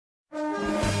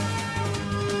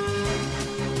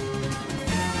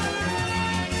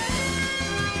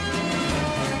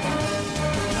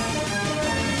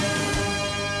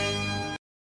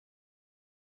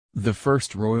The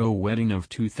first royal wedding of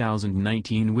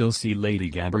 2019 will see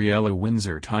Lady Gabriella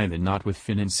Windsor tie the knot with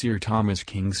financier Thomas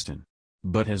Kingston.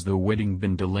 But has the wedding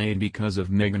been delayed because of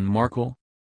Meghan Markle?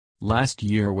 Last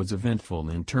year was eventful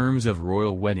in terms of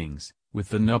royal weddings, with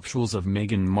the nuptials of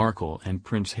Meghan Markle and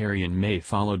Prince Harry in May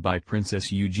followed by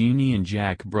Princess Eugenie and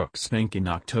Jack Brooksbank in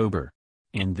October.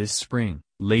 And this spring,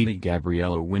 Lady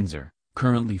Gabriella Windsor,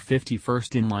 currently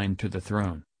 51st in line to the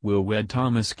throne, will wed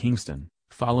Thomas Kingston,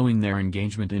 following their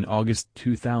engagement in August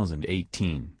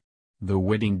 2018. The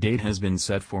wedding date has been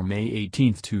set for May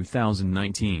 18,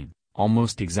 2019,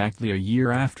 almost exactly a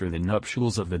year after the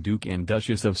nuptials of the Duke and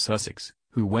Duchess of Sussex,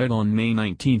 who wed on May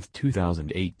 19,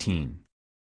 2018.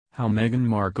 How Meghan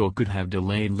Markle could have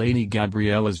delayed Lady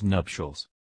Gabriella's nuptials.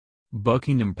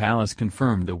 Buckingham Palace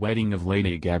confirmed the wedding of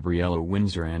Lady Gabriella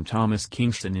Windsor and Thomas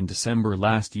Kingston in December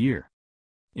last year.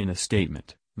 In a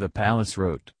statement, the palace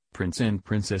wrote, "Prince and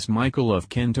Princess Michael of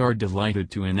Kent are delighted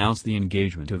to announce the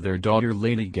engagement of their daughter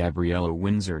Lady Gabriella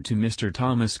Windsor to Mr.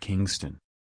 Thomas Kingston."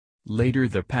 Later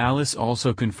the palace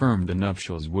also confirmed the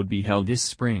nuptials would be held this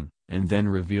spring, and then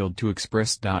revealed to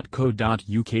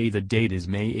express.co.uk the date is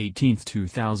May 18,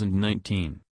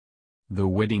 2019. The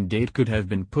wedding date could have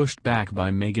been pushed back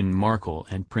by Meghan Markle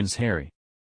and Prince Harry.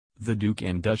 The Duke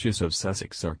and Duchess of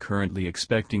Sussex are currently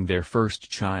expecting their first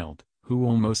child, who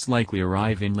will most likely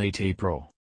arrive in late April.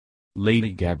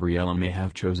 Lady Gabriella may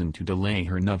have chosen to delay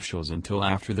her nuptials until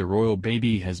after the royal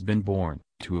baby has been born,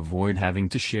 to avoid having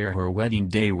to share her wedding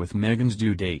day with Meghan's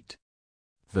due date.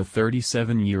 The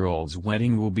 37-year-old's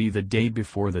wedding will be the day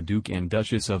before the Duke and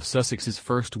Duchess of Sussex's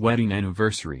first wedding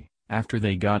anniversary, after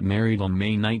they got married on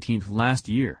May 19 last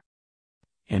year.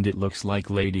 And it looks like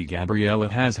Lady Gabriella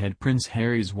has had Prince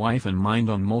Harry's wife in mind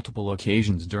on multiple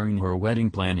occasions during her wedding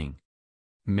planning.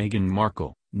 Meghan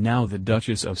Markle, now the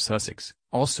Duchess of Sussex,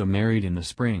 also married in the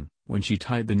spring, when she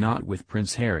tied the knot with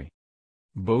Prince Harry.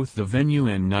 Both the venue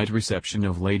and night reception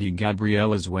of Lady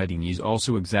Gabriella's wedding is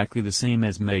also exactly the same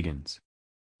as Meghan's.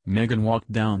 Meghan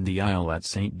walked down the aisle at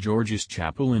St. George's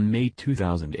Chapel in May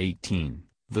 2018,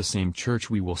 the same church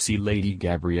we will see Lady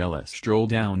Gabriella stroll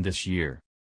down this year.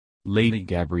 Lady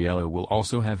Gabriella will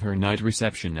also have her night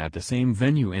reception at the same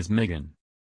venue as Meghan.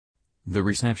 The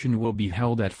reception will be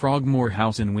held at Frogmore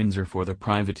House in Windsor for the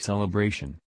private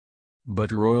celebration.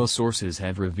 But royal sources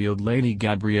have revealed Lady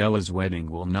Gabriella's wedding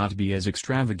will not be as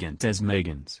extravagant as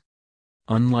Meghan's.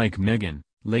 Unlike Meghan,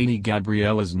 Lady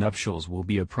Gabriella's nuptials will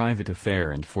be a private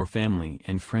affair and for family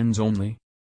and friends only.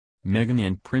 Meghan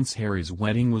and Prince Harry's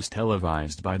wedding was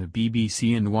televised by the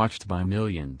BBC and watched by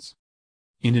millions.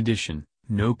 In addition,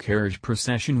 no carriage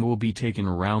procession will be taken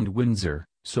around Windsor,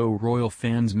 so royal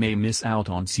fans may miss out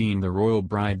on seeing the royal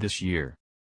bride this year.